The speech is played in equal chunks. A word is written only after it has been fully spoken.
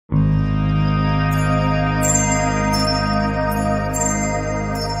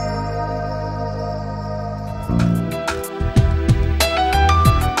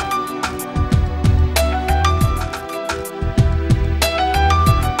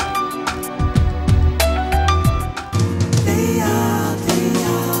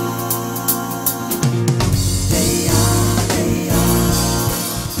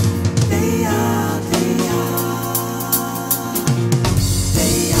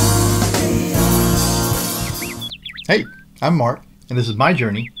Hey, I'm Mark, and this is my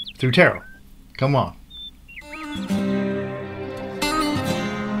journey through tarot. Come on.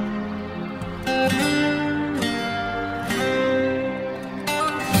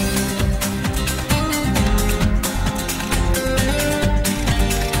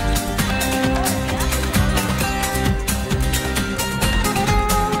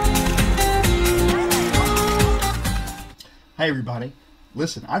 Hey everybody,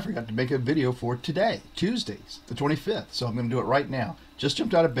 listen, I forgot to make a video for today, Tuesdays, the 25th, so I'm going to do it right now. Just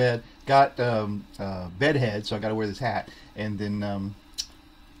jumped out of bed, got bed head, so I got to wear this hat, and then,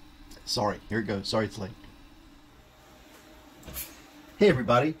 sorry, here it goes, sorry it's late. Hey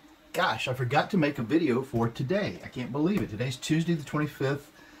everybody, gosh, I forgot to make a video for today. I can't believe it. Today's Tuesday the 25th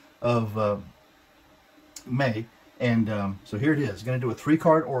of May, and so here it is. I'm going to do a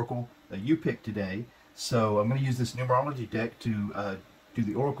 3-card oracle that you picked today. So I'm going to use this numerology deck to do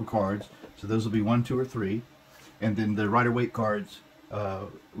the oracle cards. So those will be 1, 2, or 3. And then the Rider-Waite cards,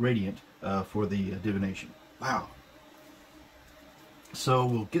 radiant, for the divination. Wow. So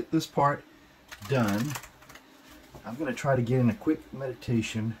we'll get this part done. I'm going to try to get in a quick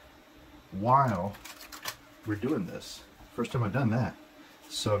meditation while we're doing this. First time I've done that.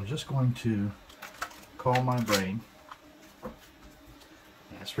 So I'm just going to call my brain,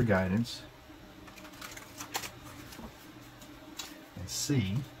 ask for guidance, and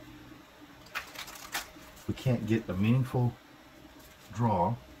see if we can't get a meaningful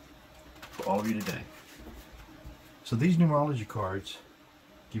draw for all of you today. So these numerology cards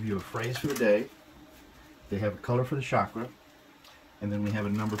give you a phrase for the day, they have a color for the chakra, and then we have a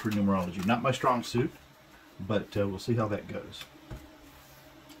number for numerology. Not my strong suit, but we'll see how that goes.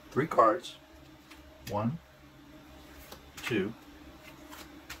 3 cards, 1, 2,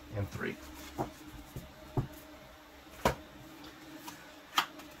 and 3.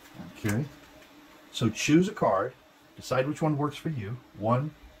 Okay, so choose a card, decide which one works for you.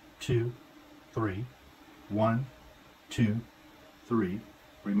 1, 2, 3. 1, 2, 3.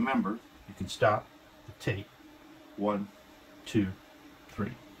 Remember, you can stop the tape. 1, 2,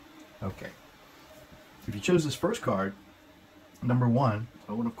 3. Okay. If you chose this first card, number 1,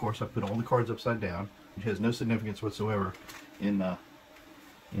 oh, and of course I put all the cards upside down, which has no significance whatsoever in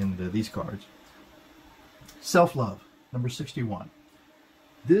these cards. Self-love, number 61.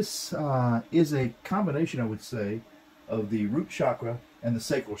 This is a combination, I would say, of the root chakra and the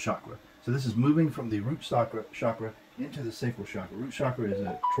sacral chakra. So this is moving from the root chakra into the sacral chakra. Root chakra is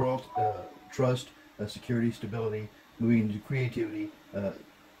a trust, security, stability, moving into creativity,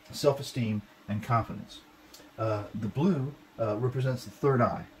 self-esteem, and confidence. The blue represents the third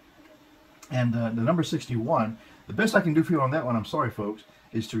eye. And the number 61, the best I can do for you on that one, I'm sorry folks,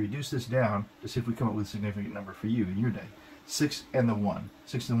 is to reduce this down to see if we come up with a significant number for you in your day. 6 and the 1.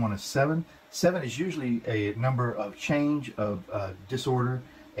 6 and 1 is 7. 7 is usually a number of change, of disorder,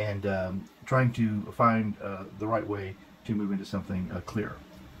 and trying to find the right way to move into something clearer.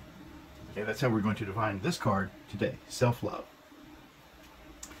 Okay, that's how we're going to define this card today, self-love.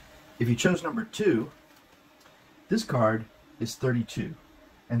 If you chose number 2, this card is 32,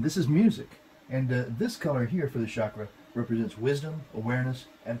 and this is music. And this color here for the chakra represents wisdom, awareness,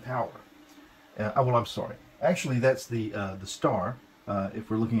 and power. Well, I'm sorry. Actually, that's the star, if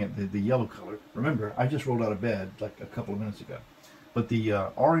we're looking at the yellow color. Remember, I just rolled out of bed like a couple of minutes ago. But the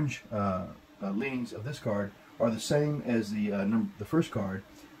orange leanings of this card are the same as the first card,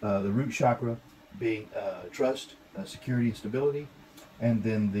 the root chakra being trust, security, and stability, and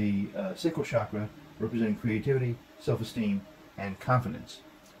then the sacral chakra representing creativity, self-esteem, and confidence.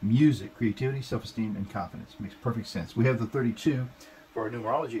 Music, creativity, self-esteem, and confidence. Makes perfect sense. We have the 32 for our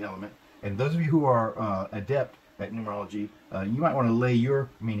numerology element. And those of you who are adept at numerology, you might want to lay your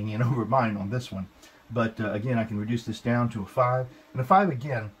meaning in over mine on this one. But again, I can reduce this down to a 5. And a 5,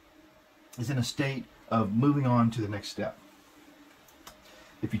 again, is in a state of moving on to the next step.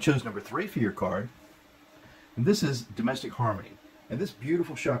 If you chose number 3 for your card, and this is domestic harmony. And this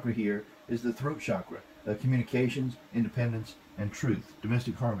beautiful chakra here is the throat chakra, communications, independence, and truth,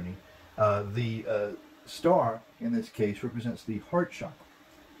 domestic harmony. The star, in this case, represents the heart chakra.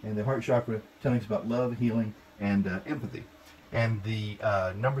 And the heart chakra telling us about love, healing, and empathy. And the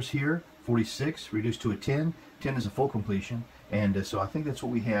numbers here, 46 reduced to a 10. 10 is a full completion. And so I think that's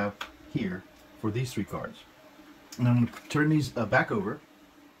what we have here for these 3 cards. And I'm going to turn these back over.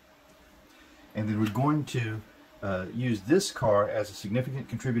 And then we're going to use this card as a significant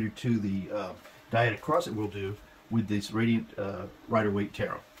contributor to the dyadic cross that we'll do with this Radiant Rider-Waite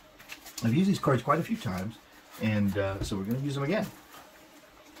Tarot. I've used these cards quite a few times, and so we're going to use them again.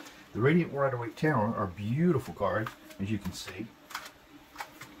 The Radiant Rider-Waite Tarot are beautiful cards, as you can see.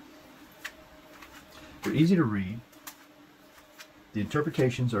 They're easy to read, The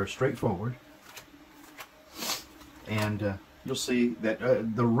interpretations are straightforward, and you'll see that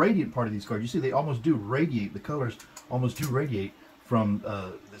the radiant part of these cards, you see they almost do radiate, the colors almost do radiate from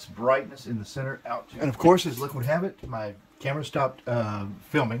this brightness in the center out to, and of course, as luck would have it, my camera stopped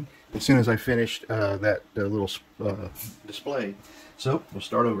filming as soon as I finished that little display. So we'll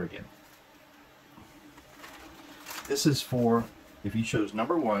start over again. This is for if you chose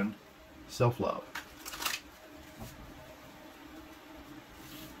number 1, self-love.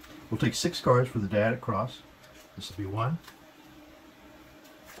 We'll take 6 cards for the Dyadic Cross. This will be 1,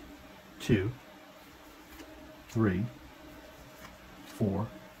 2, 3, 4,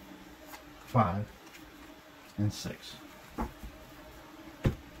 5, and 6.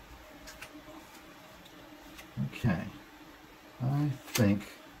 Okay, I think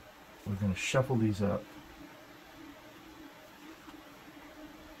we're going to shuffle these up.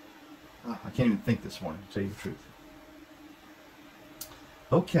 I can't even think this morning, to tell you the truth.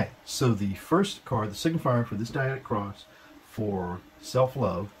 Okay, so the first card, the signifier for this Dyadic Cross for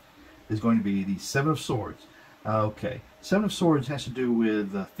self-love, is going to be the Seven of Swords. Okay, Seven of Swords has to do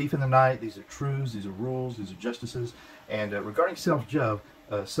with Thief in the Night. These are truths, these are rules, these are justices. And regarding self-love,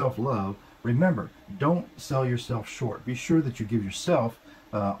 remember, don't sell yourself short. Be sure that you give yourself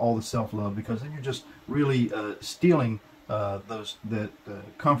all the self-love, because then you're just really stealing that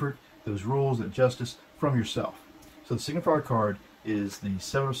comfort, those rules, that justice from yourself. So the signifier card is the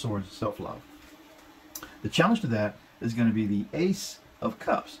Seven of Swords, self-love. The challenge to that is going to be the Ace of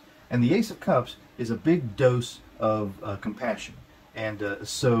Cups. And the Ace of Cups is a big dose of compassion. And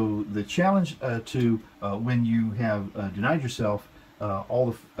so the challenge to when you have denied yourself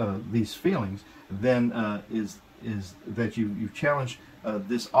all these feelings, then is that you challenge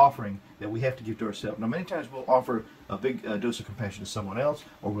this offering that we have to give to ourselves. Now, many times we'll offer a big dose of compassion to someone else,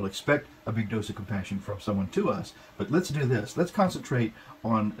 or we'll expect a big dose of compassion from someone to us. But let's do this. Let's concentrate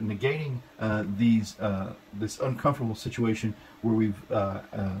on negating this uncomfortable situation where we've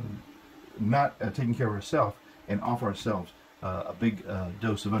not taken care of ourselves, and offer ourselves a big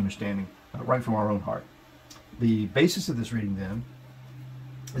dose of understanding right from our own heart. The basis of this reading, then,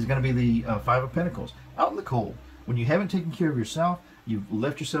 is going to be the Five of Pentacles. Out in the cold, when you haven't taken care of yourself, you've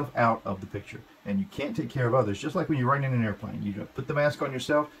left yourself out of the picture, and you can't take care of others. Just like when you're riding in an airplane, you put the mask on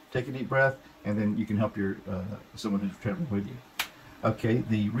yourself, take a deep breath, and then you can help someone who's traveling with you. Okay,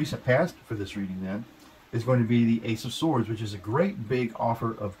 the recent past for this reading, then, is going to be the Ace of Swords, which is a great big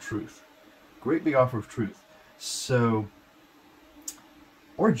offer of truth. Great big offer of truth. So,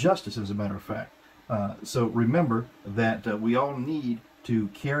 or justice, as a matter of fact. So remember that we all need to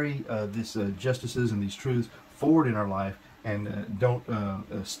carry these justices and these truths forward in our life, and don't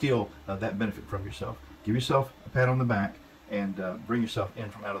steal that benefit from yourself. Give yourself a pat on the back, and bring yourself in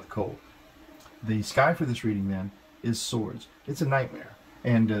from out of the cold. The sky for this reading, then, is Swords. It's a nightmare.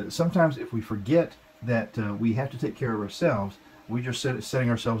 And sometimes if we forget that we have to take care of ourselves, we just setting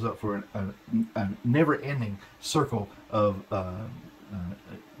ourselves up for a never-ending circle of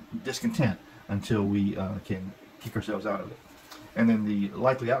discontent until we can kick ourselves out of it. And then the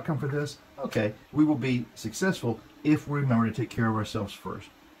likely outcome for this, okay, we will be successful if we remember to take care of ourselves first.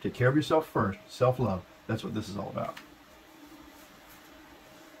 Take care of yourself first. Self-love. That's what this is all about.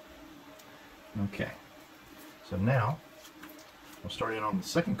 Okay. So now, we'll start in on the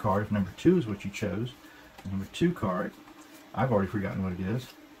second card. If number 2 is what you chose, the number 2 card, I've already forgotten what it is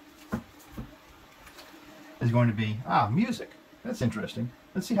going to be, music. That's interesting.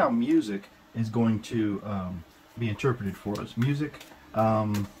 Let's see how music is going to be interpreted for us. Music,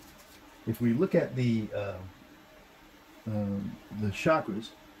 if we look at the chakras,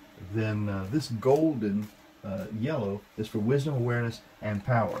 then this golden yellow is for wisdom, awareness, and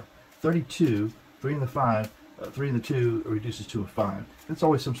power. 32, 3 and the 5, 3 and the 2 reduces to a 5. That's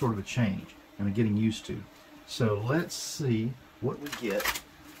always some sort of a change and a getting used to. So let's see what we get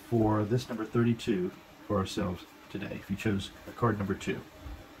for this number 32 for ourselves today, if you chose card number 2.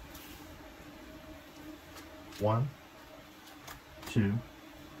 1, 2,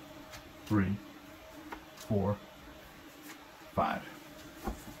 3, 4, 5.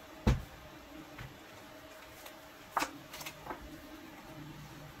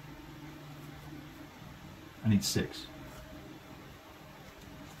 I need 6.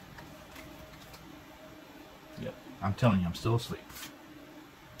 Yep, I'm telling you, I'm still asleep.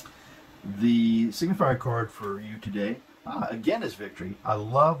 The signifier card for you today, again, is Victory. I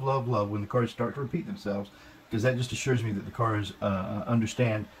love, love, love when the cards start to repeat themselves, because that just assures me that the cards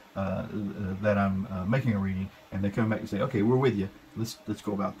understand that I'm making a reading, and they come back and say, okay, we're with you. Let's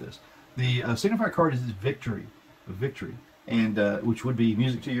go about this. The signifier card is Victory. Victory. And which would be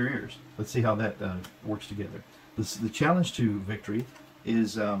music to your ears. Let's see how that works together. The challenge to victory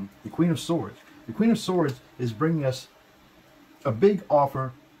is the Queen of Swords. The Queen of Swords is bringing us a big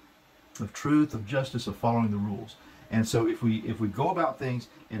offer of truth, of justice, of following the rules. And so if we go about things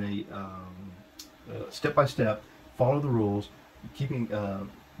in a step by step, follow the rules, keeping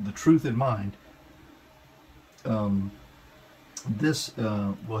the truth in mind, this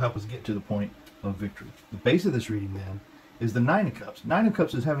will help us get to the point of victory. The base of this reading then is the Nine of Cups. Nine of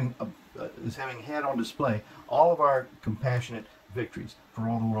Cups is having had on display all of our compassionate victories for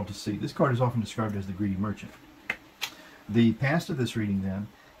all the world to see. This card is often described as the greedy merchant. The past of this reading then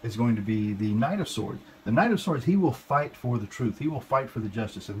is going to be the Knight of Swords. The Knight of Swords, he will fight for the truth. He will fight for the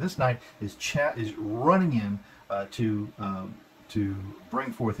justice. And this knight is running in to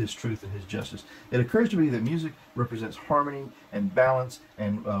bring forth his truth and his justice. It occurs to me that music represents harmony and balance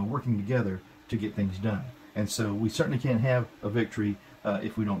and working together to get things done. And so we certainly can't have a victory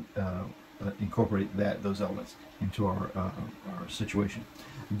if we don't incorporate those elements into our situation.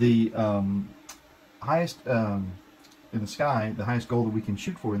 The highest in the sky, the highest goal that we can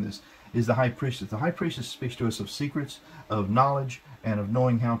shoot for in this is the High Priestess. The High Priestess speaks to us of secrets, of knowledge, and of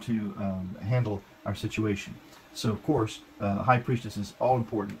knowing how to handle our situation. So, of course, High Priestess is all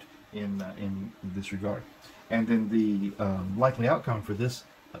important in this regard. And then the likely outcome for this,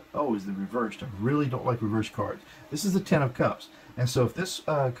 is the reversed. I really don't like reverse cards. This is the Ten of Cups. And so if this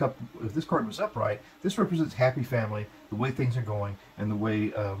card was upright, this represents happy family, the way things are going, and the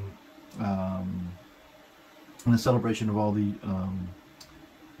way and the celebration of all the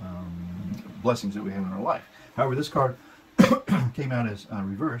blessings that we have in our life. However, this card came out as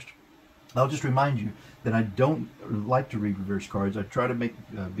reversed. I'll just remind you that I don't like to read reverse cards. I try to be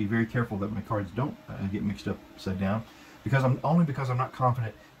very careful that my cards don't get mixed up upside down, because I'm not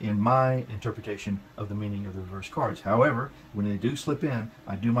confident in my interpretation of the meaning of the reverse cards. However, when they do slip in,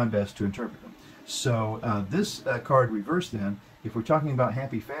 I do my best to interpret them. So this card reversed then, if we're talking about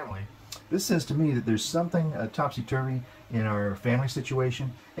happy family, this says to me that there's something topsy-turvy in our family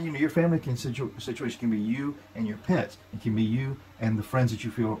situation. And you know, your family situation can be you and your pets. It can be you and the friends that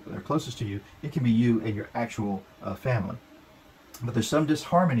you feel are closest to you. It can be you and your actual family. But there's some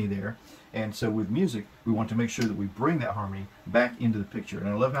disharmony there. And so with music, we want to make sure that we bring that harmony back into the picture. And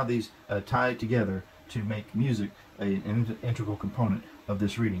I love how these tie together to make music an integral component of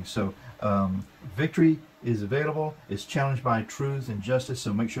this reading. So victory is available. It's challenged by truth and justice.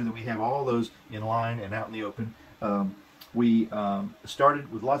 So make sure that we have all those in line and out in the open. We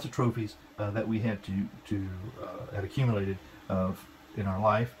started with lots of trophies that we had had accumulated in our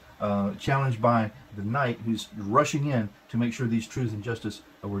life. Challenged by the knight who's rushing in to make sure these truths and justice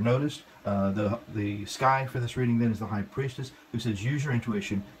were noticed. The sky for this reading then is the High Priestess, who says use your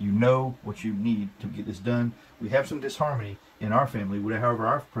intuition. You know what you need to get this done. We have some disharmony in our family, however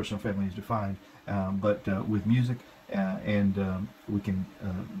our personal family is defined, but with music we can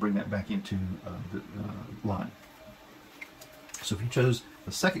bring that back into the line. So if you chose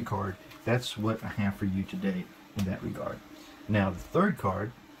the second card, that's what I have for you today in that regard. Now the third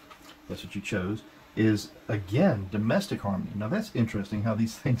card, that's what you chose, is again domestic harmony. Now that's interesting how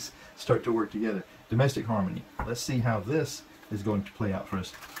these things start to work together. Domestic harmony. Let's see how this is going to play out for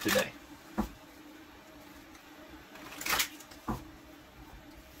us today.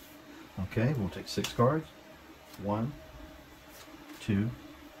 Okay, we'll take 6 cards. 1, 2,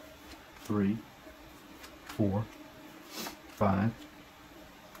 3, 4, 5,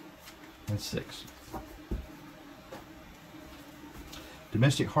 and 6.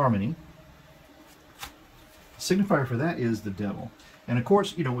 Domestic harmony. Signifier for that is the devil. And of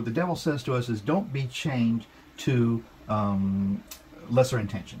course, you know, what the devil says to us is don't be chained to lesser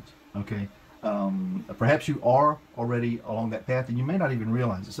intentions, okay? Perhaps you are already along that path and you may not even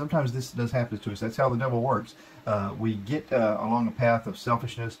realize it. Sometimes this does happen to us. That's how the devil works. We get along a path of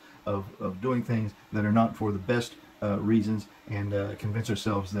selfishness, of doing things that are not for the best reasons, and convince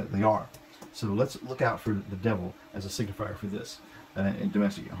ourselves that they are. So let's look out for the devil as a signifier for this in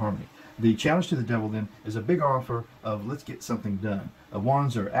domestic harmony. The challenge to the devil then is a big offer of let's get something done.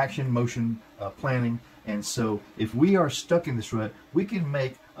 Wands are action, motion, planning, and so if we are stuck in this rut, we can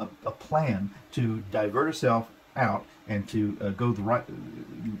make a plan to divert ourselves out and to go the right,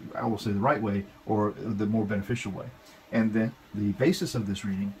 I will say the right way, or the more beneficial way. And then the basis of this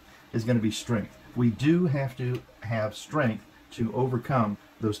reading is going to be strength. We do have to have strength to overcome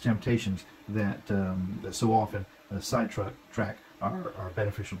those temptations that, that so often sidetrack our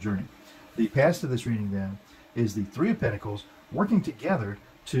beneficial journey. The past of this reading then is the Three of Pentacles working together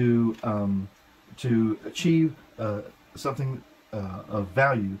to achieve something of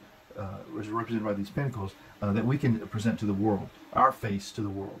value, represented by these pentacles, that we can present to the world, our face to the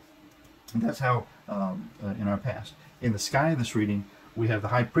world. And that's how in our past. In the sky of this reading, we have the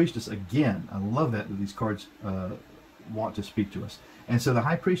High Priestess again. I love that these cards want to speak to us. And so the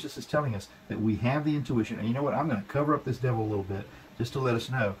High Priestess is telling us that we have the intuition. And you know what? I'm going to cover up this devil a little bit just to let us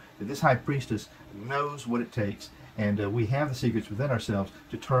know that this High Priestess knows what it takes. And we have the secrets within ourselves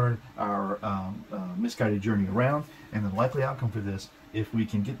to turn our misguided journey around. And the likely outcome for this, if we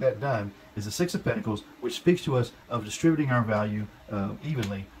can get that done, is the Six of Pentacles, which speaks to us of distributing our value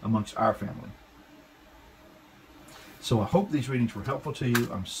evenly amongst our family. So I hope these readings were helpful to you.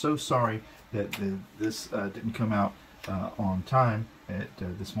 I'm so sorry that this didn't come out on time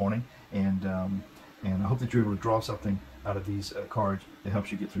this morning, and I hope that you're able to draw something out of these cards that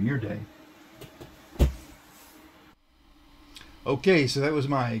helps you get through your day. Okay, so that was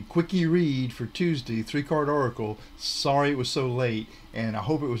my quickie read for Tuesday, 3-card oracle. Sorry it was so late, and I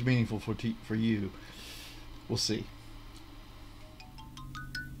hope it was meaningful for you. We'll see.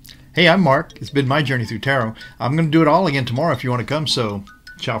 Hey, I'm Mark. It's been my journey through tarot. I'm going to do it all again tomorrow if you want to come, so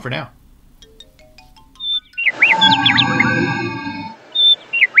ciao for now.